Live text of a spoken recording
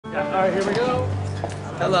right, here we go.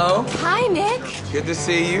 Hello. Hi, Nick. Good to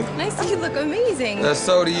see you. Nice, you look amazing.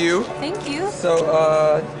 So do you. Thank you. So,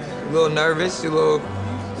 a little nervous, you a little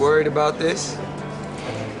worried about this?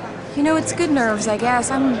 You know, it's good nerves, I guess.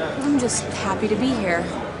 I'm just happy to be here.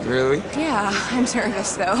 Really? Yeah, I'm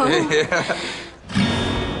nervous, though. Yeah.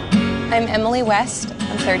 I'm Emily West.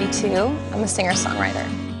 I'm 32. I'm a singer-songwriter.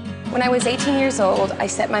 When I was 18 years old, I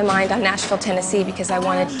set my mind on Nashville, Tennessee because I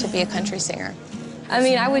wanted to be a country singer. I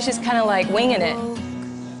mean, I was just kind of like winging it.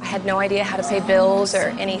 I had no idea how to pay bills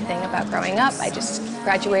or anything about growing up. I just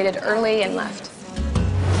graduated early and left.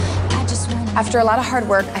 After a lot of hard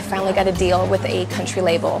work, I finally got a deal with a country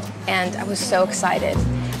label, and I was so excited.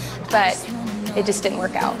 But it just didn't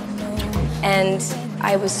work out. And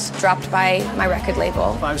I was dropped by my record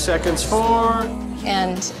label. 5 seconds for...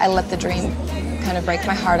 And I let the dream kind of break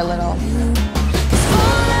my heart a little.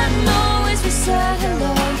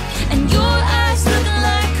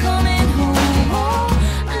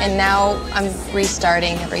 And now I'm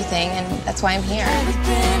restarting everything, and that's why I'm here.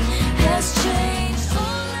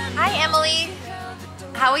 Hi, Emily.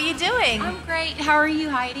 How are you doing? I'm great. How are you,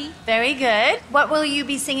 Heidi? Very good. What will you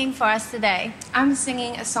be singing for us today? I'm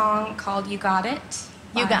singing a song called You Got It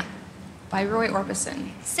by Roy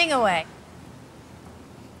Orbison. Sing away.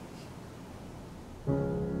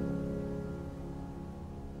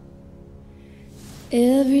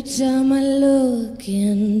 Every time I look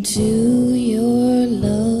into your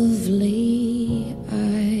lovely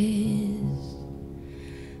eyes,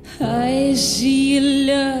 I see a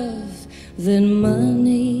love that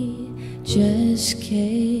money just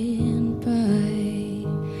can't buy.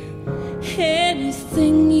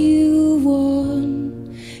 Anything you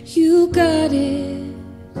want, you got it.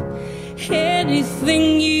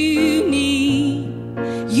 Anything you need,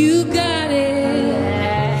 you got it.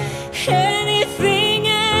 Anything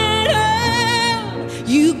at all,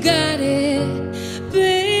 you got it,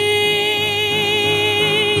 baby.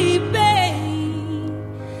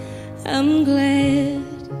 I'm glad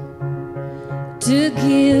to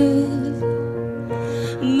give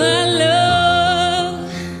my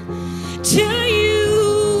love to you.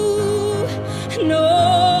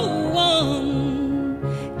 No one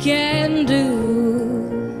can do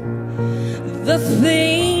the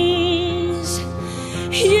things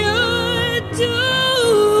you do.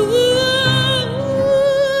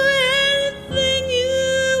 Anything you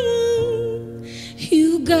want,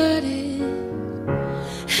 you got it.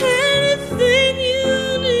 Anything you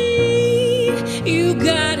need, you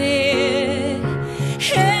got it.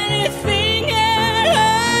 Anything at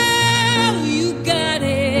all, you got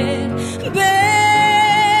it, baby.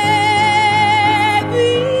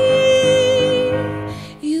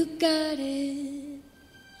 You got it.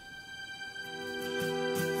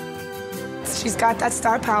 She's got that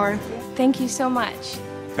star power. Thank you so much.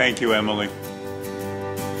 Thank you, Emily.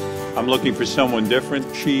 I'm looking for someone different.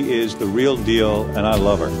 She is the real deal, and I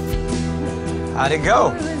love her. How'd it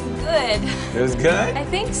go? It was good. It was good? I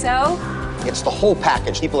think so. It's the whole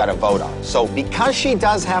package people had to vote on. So because she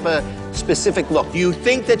does have a specific look, do you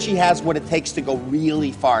think that she has what it takes to go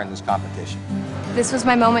really far in this competition? This was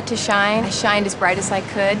my moment to shine. I shined as bright as I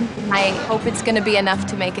could. I hope it's going to be enough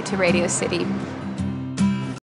to make it to Radio City.